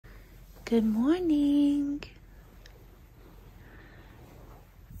Good morning.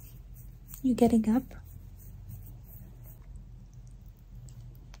 You getting up?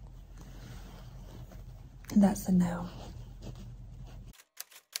 That's a no.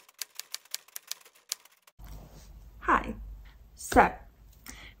 Hi. So,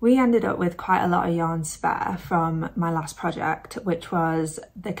 we ended up with quite a lot of yarn spare from my last project, which was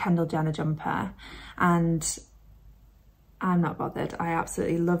the Kendall Jenner jumper, and I'm not bothered. I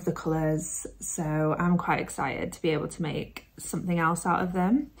absolutely love the colours, so I'm quite excited to be able to make something else out of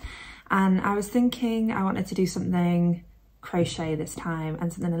them. And I was thinking I wanted to do something crochet this time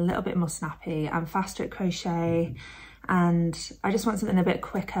and something a little bit more snappy. I'm faster at crochet and I just want something a bit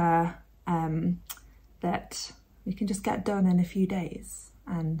quicker that we can just get done in a few days.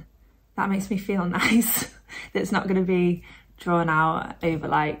 And that makes me feel nice that it's not going to be drawn out over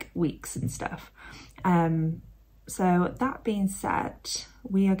like weeks and stuff. So that being said,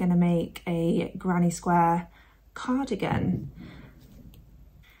 we are going to make a granny square cardigan.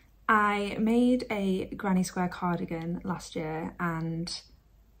 I made a granny square cardigan last year and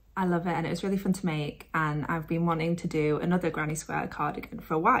I love it, and it was really fun to make, and I've been wanting to do another granny square cardigan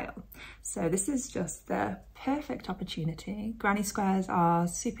for a while. So this is just the perfect opportunity. Granny squares are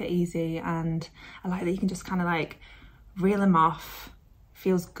super easy and I like that you can just kind of like reel them off.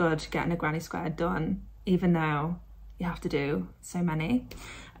 Feels good getting a granny square done, even though you have to do so many.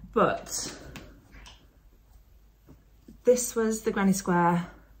 But this was the granny square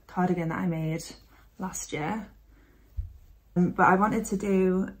cardigan that I made last year. But I wanted to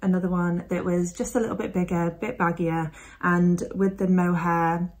do another one that was just a little bit bigger, a bit baggier, and with the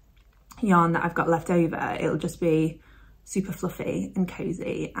mohair yarn that I've got left over, it'll just be super fluffy and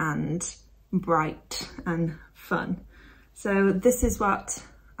cozy and bright and fun. So this is what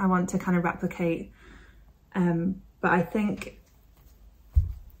I want to kind of replicate. But I think,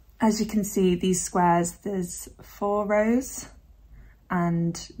 as you can see, these squares, there's 4 rows.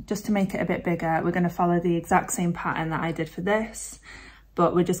 And just to make it a bit bigger, we're going to follow the exact same pattern that I did for this,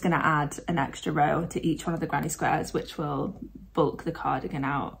 but we're just going to add an extra row to each one of the granny squares, which will bulk the cardigan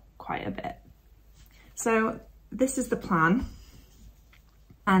out quite a bit. So this is the plan.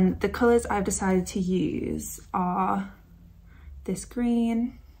 And the colours I've decided to use are this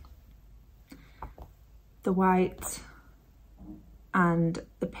green, the white, and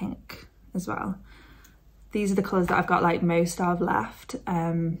the pink as well. These are the colours that I've got like most of left,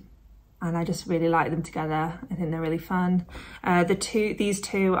 and I just really like them together. I think they're really fun. These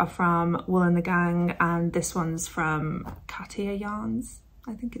two are from Wool and the Gang, and this one's from Katia Yarns,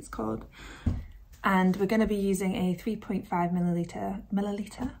 I think it's called. And we're going to be using a 3.5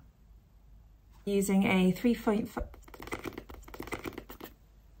 milliliter. Using a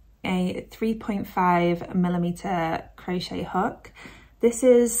 3.5 millimeter crochet hook. This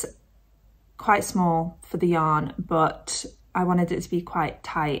is quite small for the yarn, but I wanted it to be quite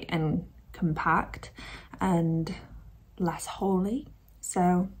tight and compact and less holey,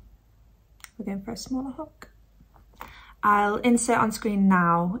 so we're going for a smaller hook. I'll insert on screen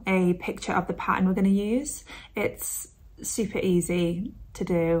now a picture of the pattern we're going to use. It's super easy to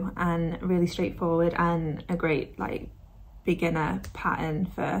do and really straightforward, and a great like beginner pattern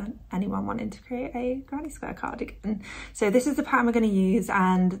for anyone wanting to create a granny square cardigan. So this is the pattern we're going to use,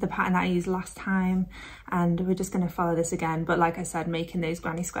 and the pattern that I used last time, and we're just going to follow this again, but like I said, making those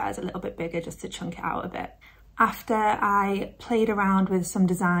granny squares a little bit bigger just to chunk it out a bit. After I played around with some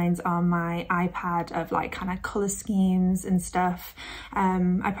designs on my iPad of like kind of colour schemes and stuff,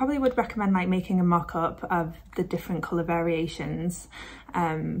 I probably would recommend like making a mock-up of the different colour variations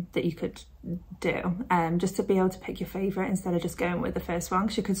that you could do, just to be able to pick your favourite instead of just going with the first one,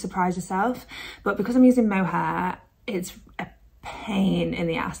 because you could surprise yourself. But because I'm using mohair, it's a pain in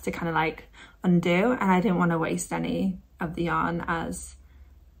the ass to kind of like undo, and I didn't want to waste any of the yarn, as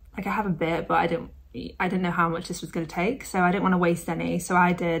like I have a bit, but I didn't know how much this was going to take, so I didn't want to waste any. So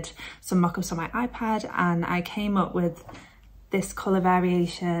I did some mock-ups on my iPad, and I came up with this colour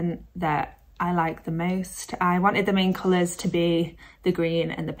variation that I like the most. I wanted the main colours to be the green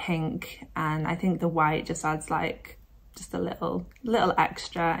and the pink, and I think the white just adds like just a little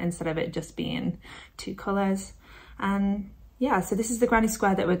extra instead of it just being 2 colours. And yeah, so this is the granny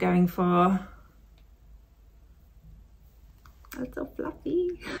square that we're going for. That's so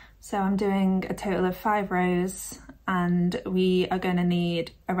fluffy. So I'm doing a total of 5 rows, and we are going to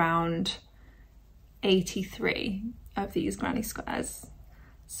need around 83 of these granny squares.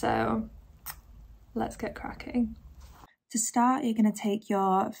 So let's get cracking. To start, you're going to take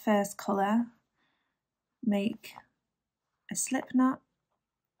your first colour, make a slip knot,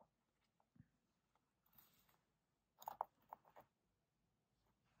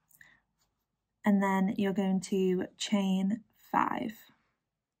 and then you're going to chain 5.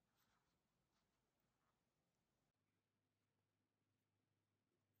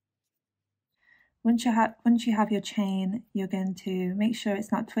 Once you have your chain, you're going to make sure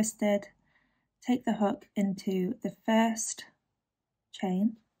it's not twisted. Take the hook into the first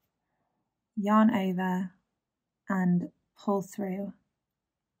chain, yarn over, and pull through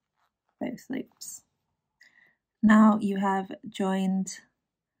both loops. Now you have joined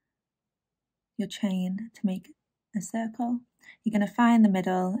your chain to make a circle. You're going to find the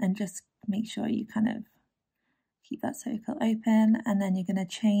middle and just make sure you kind of keep that circle open, and then you're going to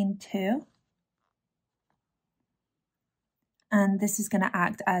chain 2. And this is going to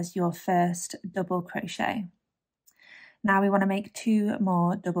act as your first double crochet. Now we want to make 2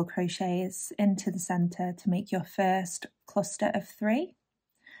 more double crochets into the center to make your first cluster of 3.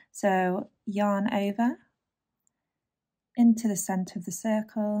 So yarn over into the center of the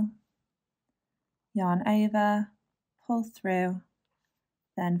circle, yarn over, pull through,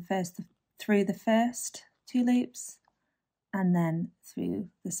 then through the first 2 loops, and then through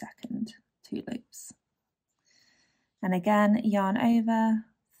the second 2 loops. And again, yarn over,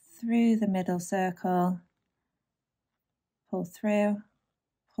 through the middle circle, pull through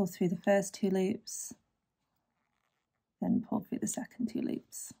the first 2 loops, then pull through the second 2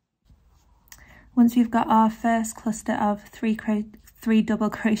 loops. Once we've got our first cluster of 3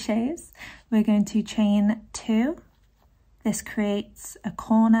 double crochets, we're going to chain 2. This creates a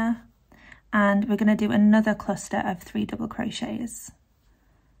corner, and we're going to do another cluster of 3 double crochets.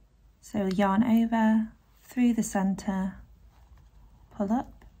 So yarn over, through the center, pull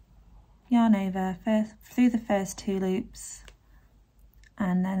up, yarn over through the first 2 loops,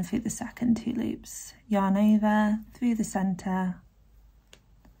 and then through the second 2 loops. Yarn over, through the center,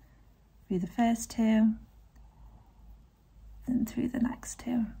 through the first 2, then through the next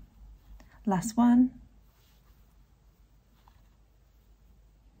 2. Last one.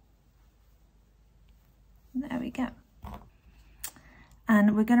 There we go.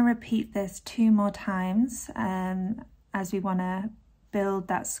 And we're going to repeat this 2 more times as we want to build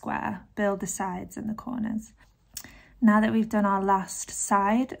that square, build the sides and the corners. Now that we've done our last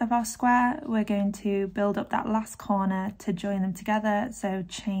side of our square, we're going to build up that last corner to join them together. So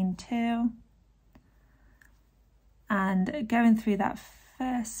chain 2, and going through that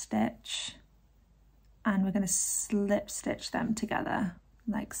first stitch, and we're going to slip stitch them together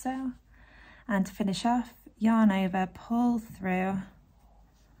like so. And to finish off, yarn over, pull through,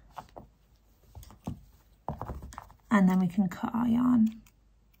 and then we can cut our yarn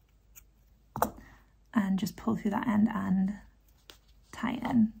and just pull through that end and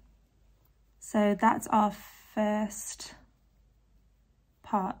tighten. So that's our first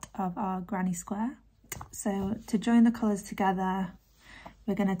part of our granny square. So to join the colours together,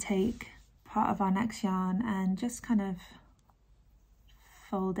 we're going to take part of our next yarn and just kind of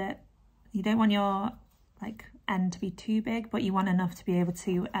fold it. You don't want your end to be too big, but you want enough to be able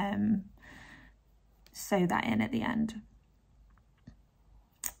to sew that in at the end.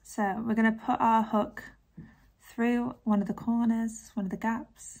 So we're going to put our hook through one of the corners, one of the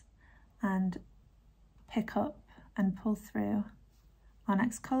gaps, and pick up and pull through our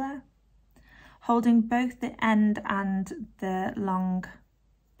next colour. Holding both the end and the long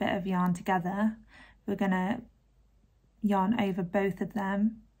bit of yarn together, we're going to yarn over both of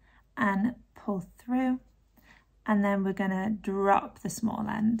them and pull through, and then we're going to drop the small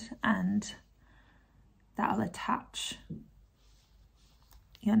end, and that'll attach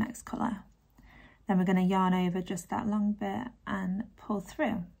your next colour. Then we're going to yarn over just that long bit and pull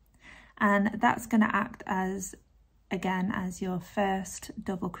through, and that's going to act as, again, as your first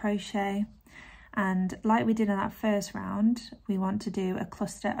double crochet. And like we did in that first round, we want to do a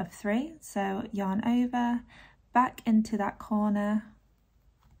cluster of 3. So yarn over, back into that corner,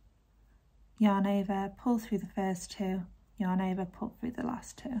 yarn over, pull through the first 2, yarn over, pull through the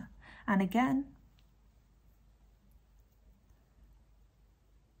last 2, and again.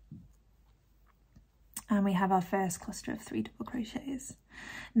 And we have our first cluster of 3 double crochets.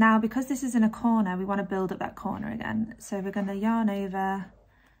 Now, because this is in a corner, we want to build up that corner again. So we're going to yarn over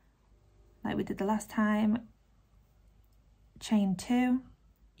like we did the last time, chain 2,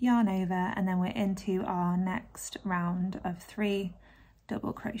 yarn over, and then we're into our next round of 3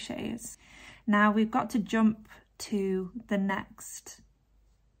 double crochets. Now we've got to jump to the next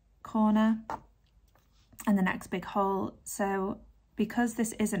corner and the next big hole. So because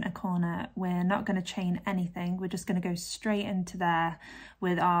this isn't a corner, we're not going to chain anything. We're just going to go straight into there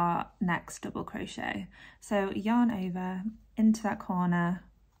with our next double crochet. So yarn over into that corner,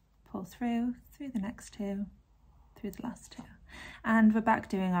 pull through the next 2, through the last 2, And we're back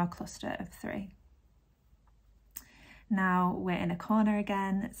doing our cluster of 3. Now we're in a corner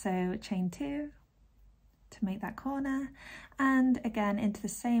again, so chain 2 to make that corner, and again into the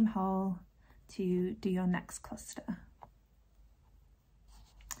same hole to do your next cluster.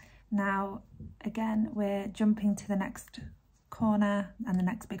 Now again we're jumping to the next corner and the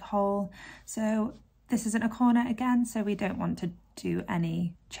next big hole, so this isn't a corner again, so we don't want to do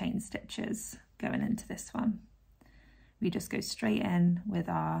any chain stitches going into this one. We just go straight in with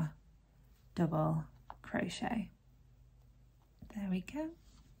our double crochet. There we go.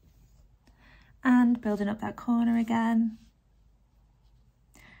 And building up that corner again.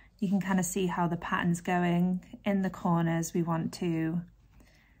 You can kind of see how the pattern's going. In the corners we want to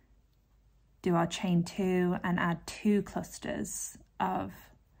do our chain 2 and add 2 clusters of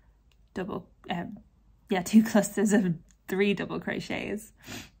two clusters of 3 double crochets,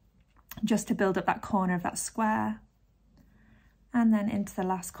 just to build up that corner of that square. And then into the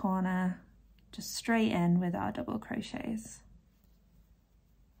last corner, just straight in with our double crochets.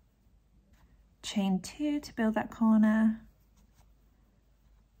 Chain 2 to build that corner,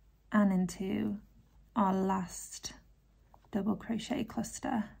 and into our last double crochet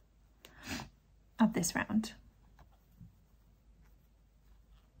cluster of this round.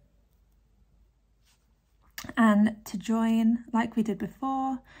 And to join, like we did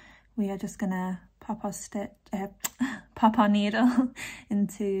before, we are just gonna pop our needle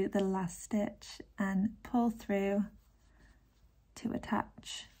into the last stitch and pull through to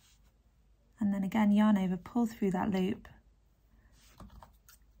attach. And then again, yarn over, pull through that loop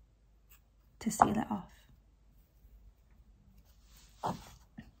to seal it off.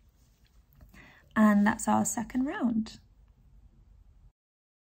 And that's our second round.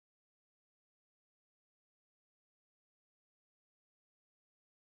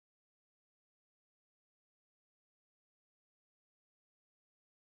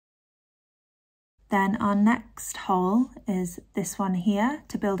 Then our next hole is this one here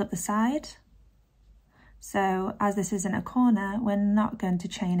to build up the side. So as this isn't a corner, we're not going to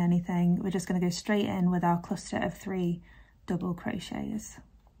chain anything. We're just going to go straight in with our cluster of 3 double crochets.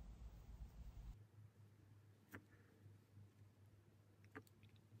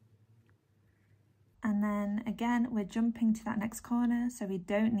 And then again, we're jumping to that next corner, so we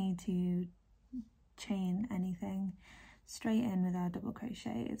don't need to chain anything. Straight in with our double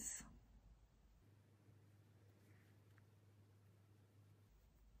crochets.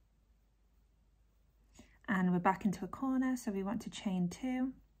 And we're back into a corner, so we want to chain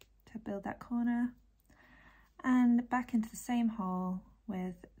 2 to build that corner, and back into the same hole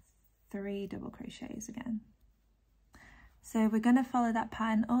with 3 double crochets again. So we're going to follow that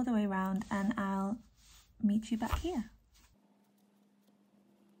pattern all the way around, and I'll meet you back here.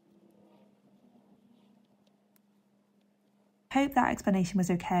 Hope that explanation was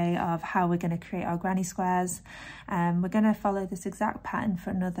okay of how we're going to create our granny squares. We're going to follow this exact pattern for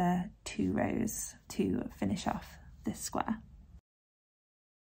another 2 rows to finish off this square.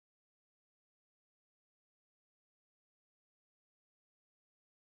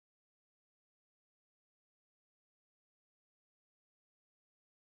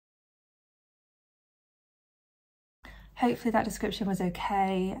 Hopefully that description was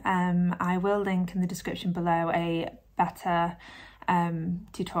okay. I will link in the description below a better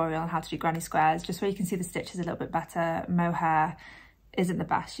tutorial on how to do granny squares, just where you can see the stitches a little bit better. Mohair isn't the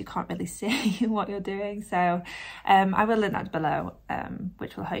best, you can't really see what you're doing, so I will link that below,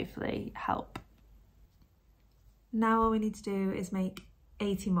 which will hopefully help. Now all we need to do is make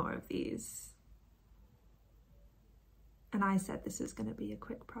 80 more of these, and I said this is going to be a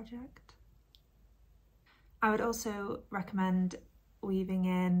quick project. I would also recommend weaving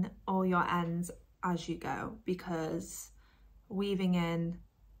in all your ends as you go, because weaving in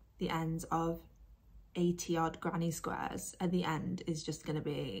the ends of 80 odd granny squares at the end is just going to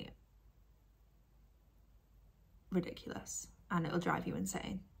be ridiculous, and it'll drive you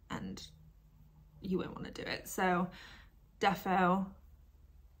insane and you won't want to do it. So defo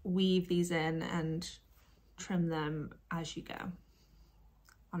weave these in and trim them as you go.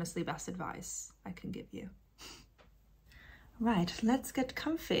 Honestly, best advice I can give you. Right, let's get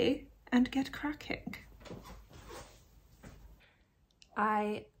comfy and get cracking.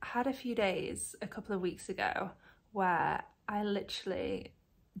 I had a few days a couple of weeks ago where I literally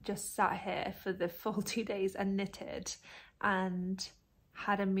just sat here for the full 2 days and knitted and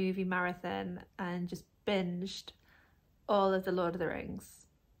had a movie marathon and just binged all of the Lord of the Rings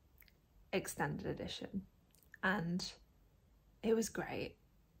extended edition, and it was great.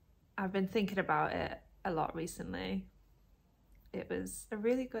 I've been thinking about it a lot recently. It was a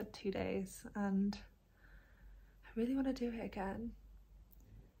really good 2 days, and really want to do it again,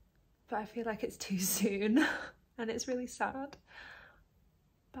 but I feel like it's too soon and it's really sad,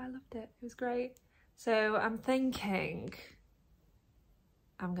 but I loved it. It was great. So I'm thinking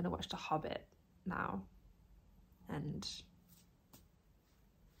I'm gonna watch The Hobbit now, and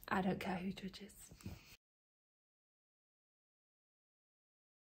I don't care who judges.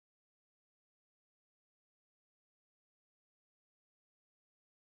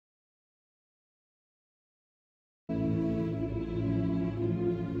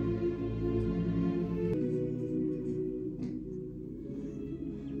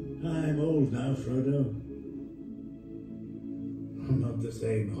 I'm old now, Frodo. I'm not the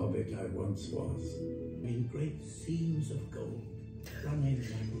same hobbit I once was. In great seams of gold, running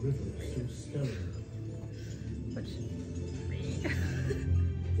like rivers through stone.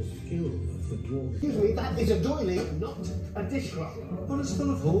 The skill of the dwarf. Excuse me, that is a doily, not a dishcloth. Well, it's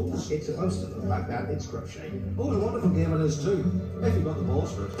full of holes. It's supposed to look like that, it's crochet. Oh, a wonderful game it is too, if you've got the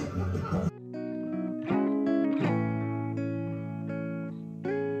balls for it.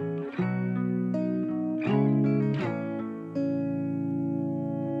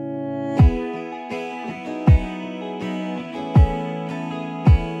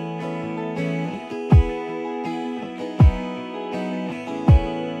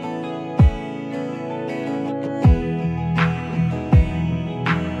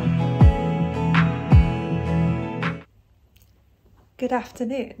 Good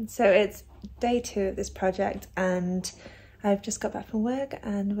afternoon. So it's day 2 of this project and I've just got back from work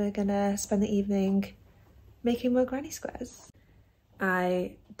and we're gonna spend the evening making more granny squares.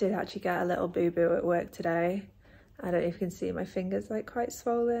 I did actually get a little boo-boo at work today. I don't know if you can see my fingers like quite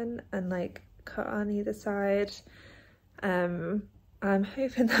swollen and like cut on either side. I'm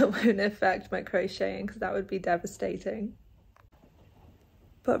hoping that won't affect my crocheting because that would be devastating.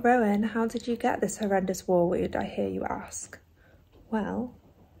 But Rowan, how did you get this horrendous wall wound, I hear you ask? Well,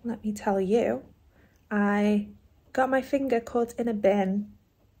 let me tell you, I got my finger caught in a bin.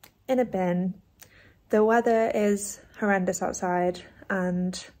 The weather is horrendous outside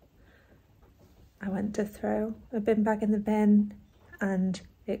and I went to throw a bin bag in the bin and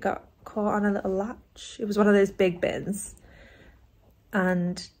it got caught on a little latch. It was one of those big bins.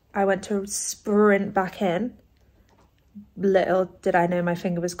 And I went to sprint back in. Little did I know my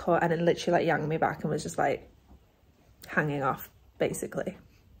finger was caught and it literally like yanked me back and was just like hanging off. Basically.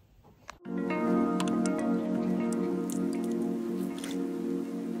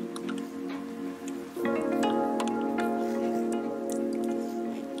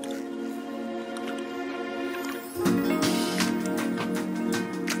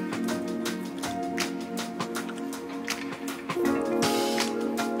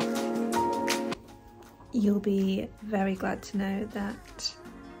 You'll be very glad to know that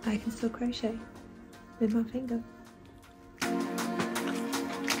I can still crochet with my finger.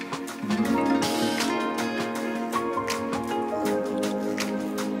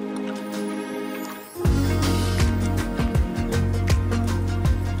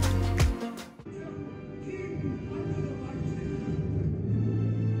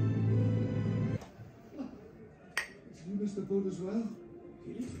 You missed the boat as well?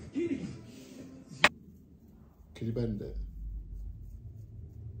 Can you bend it?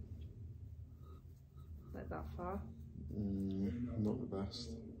 Like that far? Not the best.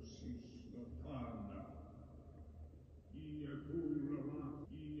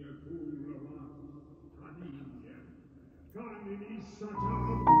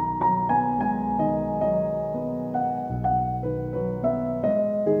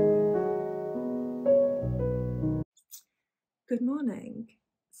 Good morning.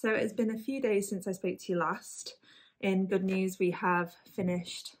 So it's been a few days since I spoke to you last. In good news, we have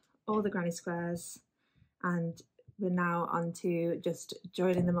finished all the granny squares and we're now on to just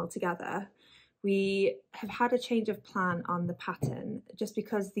joining them all together. We have had a change of plan on the pattern just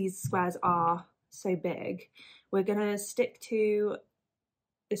because these squares are so big. We're going to stick to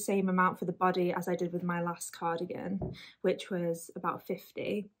the same amount for the body as I did with my last cardigan, which was about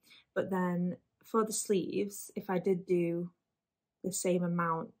 50. But then for the sleeves, if I did do the same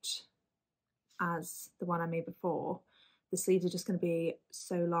amount as the one I made before, the sleeves are just going to be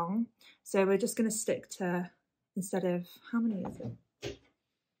so long. So we're just going to stick to, instead of, how many is it?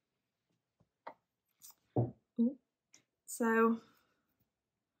 Ooh. So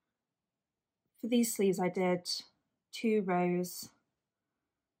for these sleeves I did 2 rows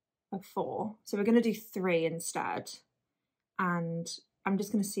of 4. So we're going to do 3 instead. And I'm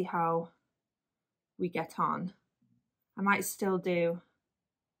just going to see how we get on. I might still do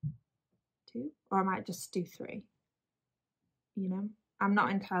 2 or I might just do 3, you know, I'm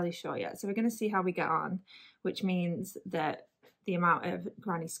not entirely sure yet. So we're going to see how we get on, which means that the amount of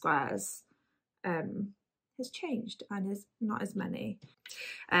granny squares has changed and is not as many.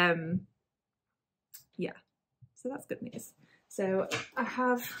 Yeah, so that's good news. So I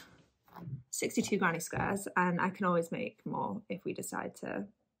have 62 granny squares, and I can always make more if we decide to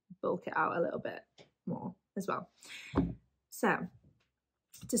bulk it out a little bit more as well. So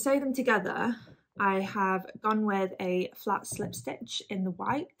to sew them together, I have gone with a flat slip stitch in the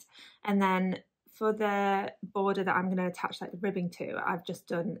white, and then for the border that I'm going to attach like the ribbing to, I've just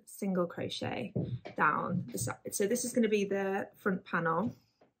done single crochet down the side. So this is going to be the front panel,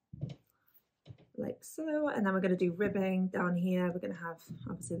 like so, and then we're going to do ribbing down here. We're going to have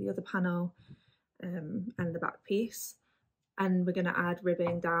obviously the other panel and the back piece, and we're going to add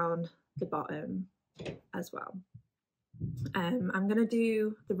ribbing down the bottom as well. I'm going to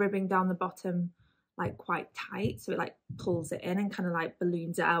do the ribbing down the bottom like quite tight, so it like pulls it in and kind of like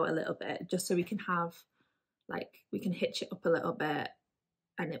balloons it out a little bit, just so we can have like, we can hitch it up a little bit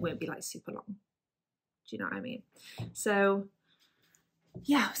and it won't be like super long. Do you know what I mean? So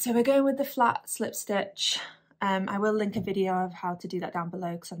yeah, so we're going with the flat slip stitch. I will link a video of how to do that down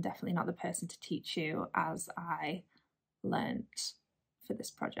below, because I'm definitely not the person to teach you, as I learnt for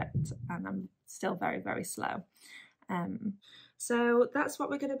this project and I'm still very, very slow. So that's what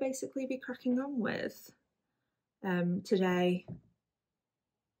we're going to basically be cracking on with today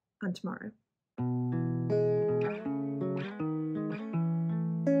and tomorrow.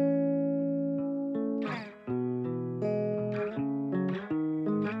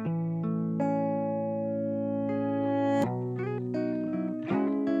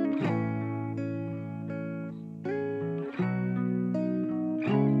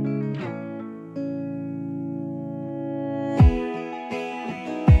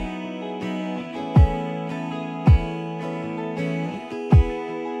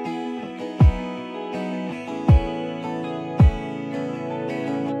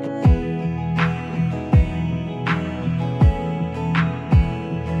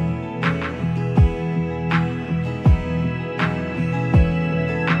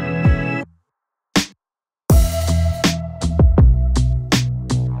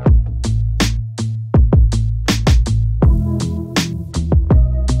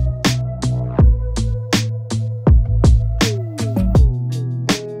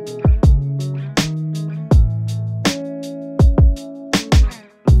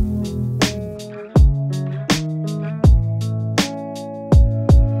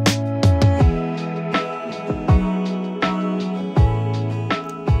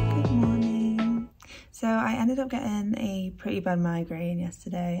 Getting a pretty bad migraine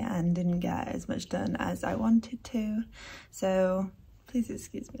yesterday and didn't get as much done as I wanted to, so please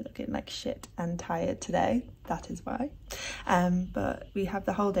excuse me looking like shit and tired today, that is why. But we have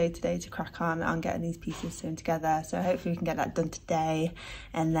the whole day today to crack on getting these pieces sewn together, so hopefully we can get that done today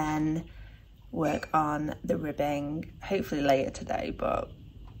and then work on the ribbing hopefully later today, but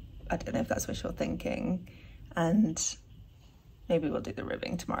I don't know if that's wishful thinking, and maybe we'll do the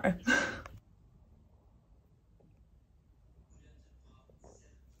ribbing tomorrow.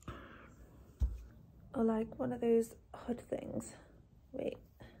 Or like one of those hood things. Wait.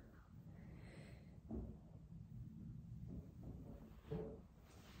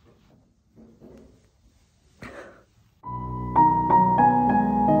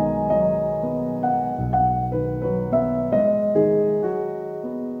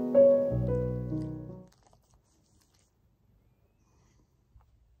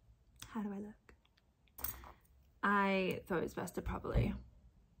 How do I look? I thought it was best to probably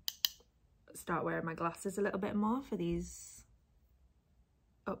start wearing my glasses a little bit more for these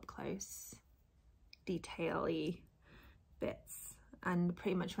up close detail-y bits, and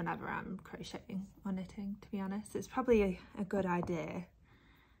pretty much whenever I'm crocheting or knitting, to be honest. It's probably a good idea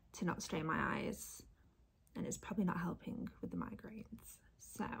to not strain my eyes, and it's probably not helping with the migraines,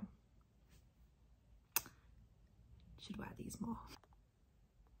 so should wear these more.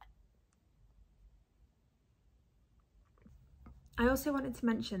 I also wanted to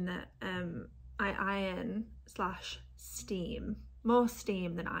mention that I iron / steam, more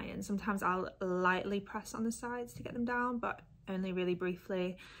steam than iron. Sometimes I'll lightly press on the sides to get them down, but only really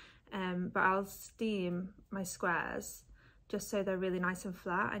briefly. But I'll steam my squares just so they're really nice and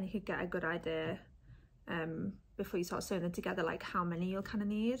flat, and you could get a good idea before you start sewing them together, like how many you'll kind of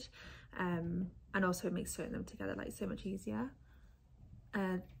need. And also it makes sewing them together like so much easier.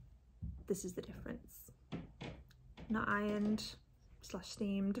 This is the difference. Not ironed /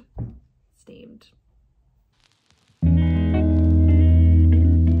 steamed, steamed.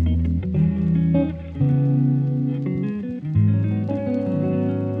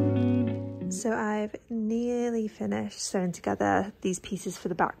 So I've nearly finished sewing together these pieces for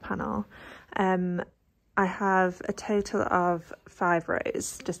the back panel. I have a total of 5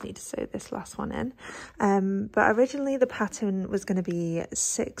 rows, just need to sew this last one in. But originally the pattern was going to be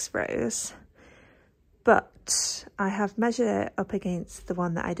 6 rows, but I have measured it up against the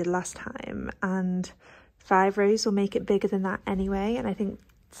one that I did last time, and 5 rows will make it bigger than that anyway, and I think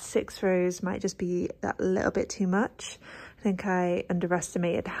 6 rows might just be that little bit too much. I think I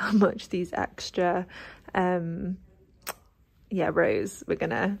underestimated how much these extra rows we're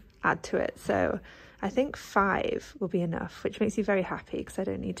gonna add to it. So I think 5 will be enough, which makes me very happy because I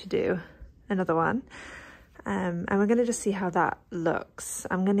don't need to do another one. And we're gonna just see how that looks.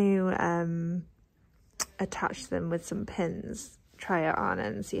 I'm gonna attach them with some pins, try it on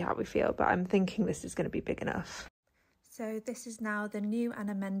and see how we feel, but I'm thinking this is gonna be big enough. So this is now the new and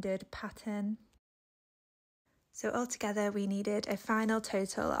amended pattern. So altogether we needed a final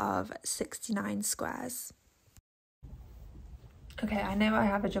total of 69 squares. Okay, I know I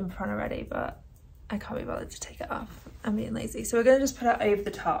have a jumper on already, but I can't be bothered to take it off. I'm being lazy. So we're gonna just put it over the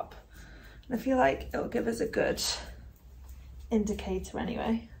top. And I feel like it'll give us a good indicator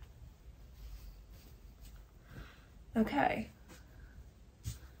anyway. Okay.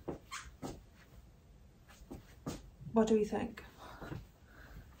 What do we think?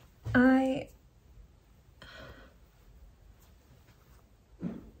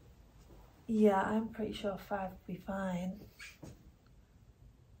 Yeah, I'm pretty sure 5 will be fine.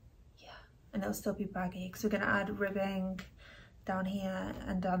 Yeah, and it'll still be baggy because we're going to add ribbing down here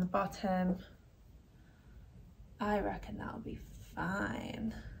and down the bottom. I reckon that'll be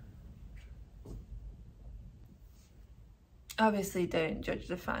fine. Obviously don't judge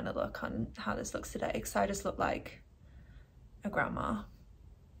the final look on how this looks today because I just look like a grandma.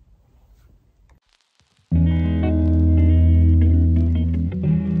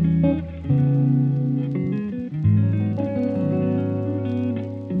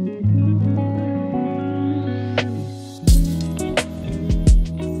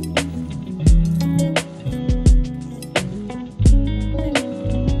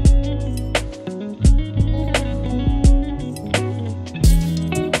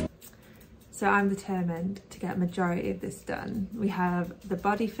 So I'm determined to get a majority of this done. We have the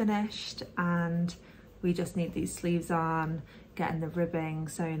body finished and we just need these sleeves on, getting the ribbing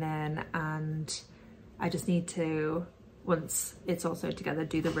sewn in, and I just need to, once it's all sewed together,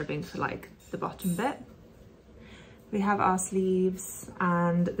 do the ribbing for like the bottom bit. We have our sleeves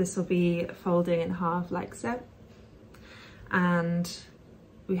and this will be folding in half like so. And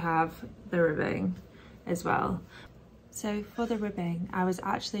we have the ribbing as well. So for the ribbing, I was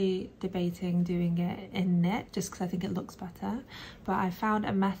actually debating doing it in knit just because I think it looks better, but I found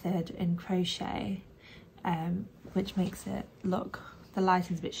a method in crochet which makes it look, the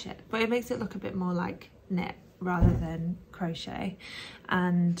lighting's a bit shit, but it makes it look a bit more like knit rather than crochet,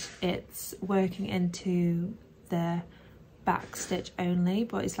 and it's working into the back stitch only,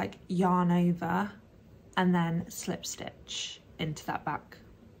 but it's like yarn over and then slip stitch into that back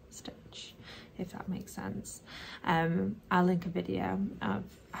stitch, if that makes sense. I'll link a video of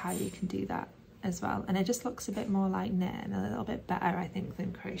how you can do that as well, and it just looks a bit more like knit and a little bit better, I think,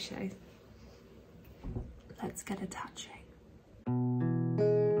 than crochet. Let's get attaching.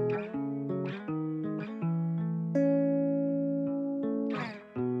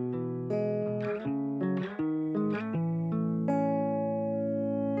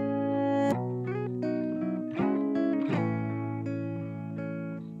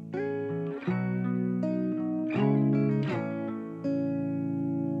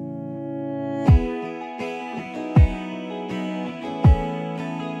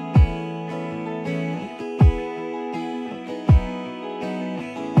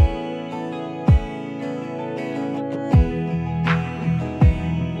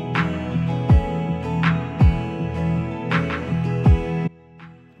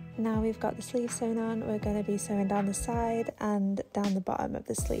 We've got the sleeve sewn on, we're going to be sewing down the side and down the bottom of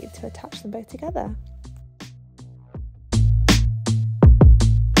the sleeve to attach them both together.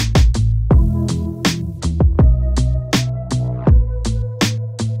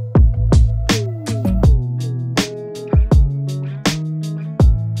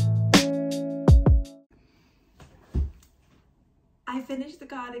 I finished the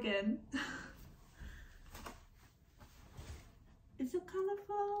cardigan. It's so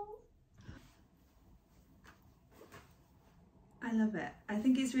colourful. I love it. I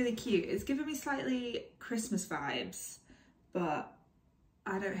think it's really cute. It's giving me slightly Christmas vibes, but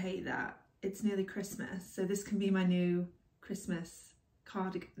I don't hate that. It's nearly Christmas, so this can be my new Christmas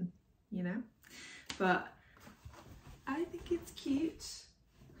cardigan, you know? But I think it's cute.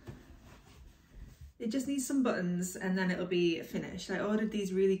 It just needs some buttons and then it'll be finished. I ordered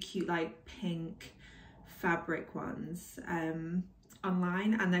these really cute like pink fabric ones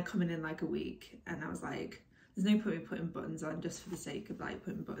online, and they're coming in like a week, and I was like, there's no point in putting buttons on just for the sake of like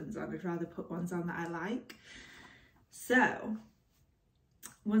putting buttons on. I'd rather put ones on that I like. So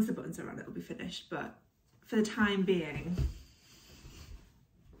once the buttons are on, it'll be finished, but for the time being,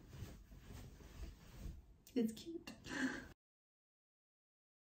 it's cute.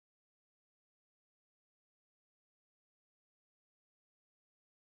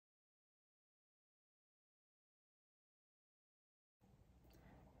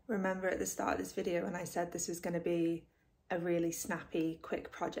 Remember at the start of this video when I said this was going to be a really snappy, quick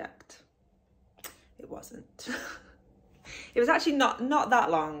project? It wasn't. It was actually not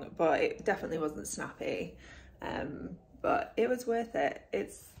that long, but it definitely wasn't snappy. But it was worth it.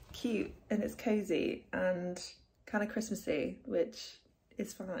 It's cute and it's cozy and kind of Christmassy, which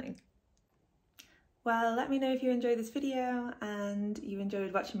is fine. Well, let me know if you enjoyed this video and you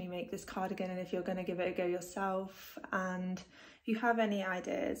enjoyed watching me make this cardigan, and if you're going to give it a go yourself, and if you have any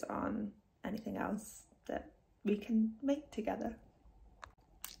ideas on anything else that we can make together.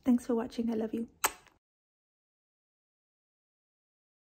 Thanks for watching. I love you.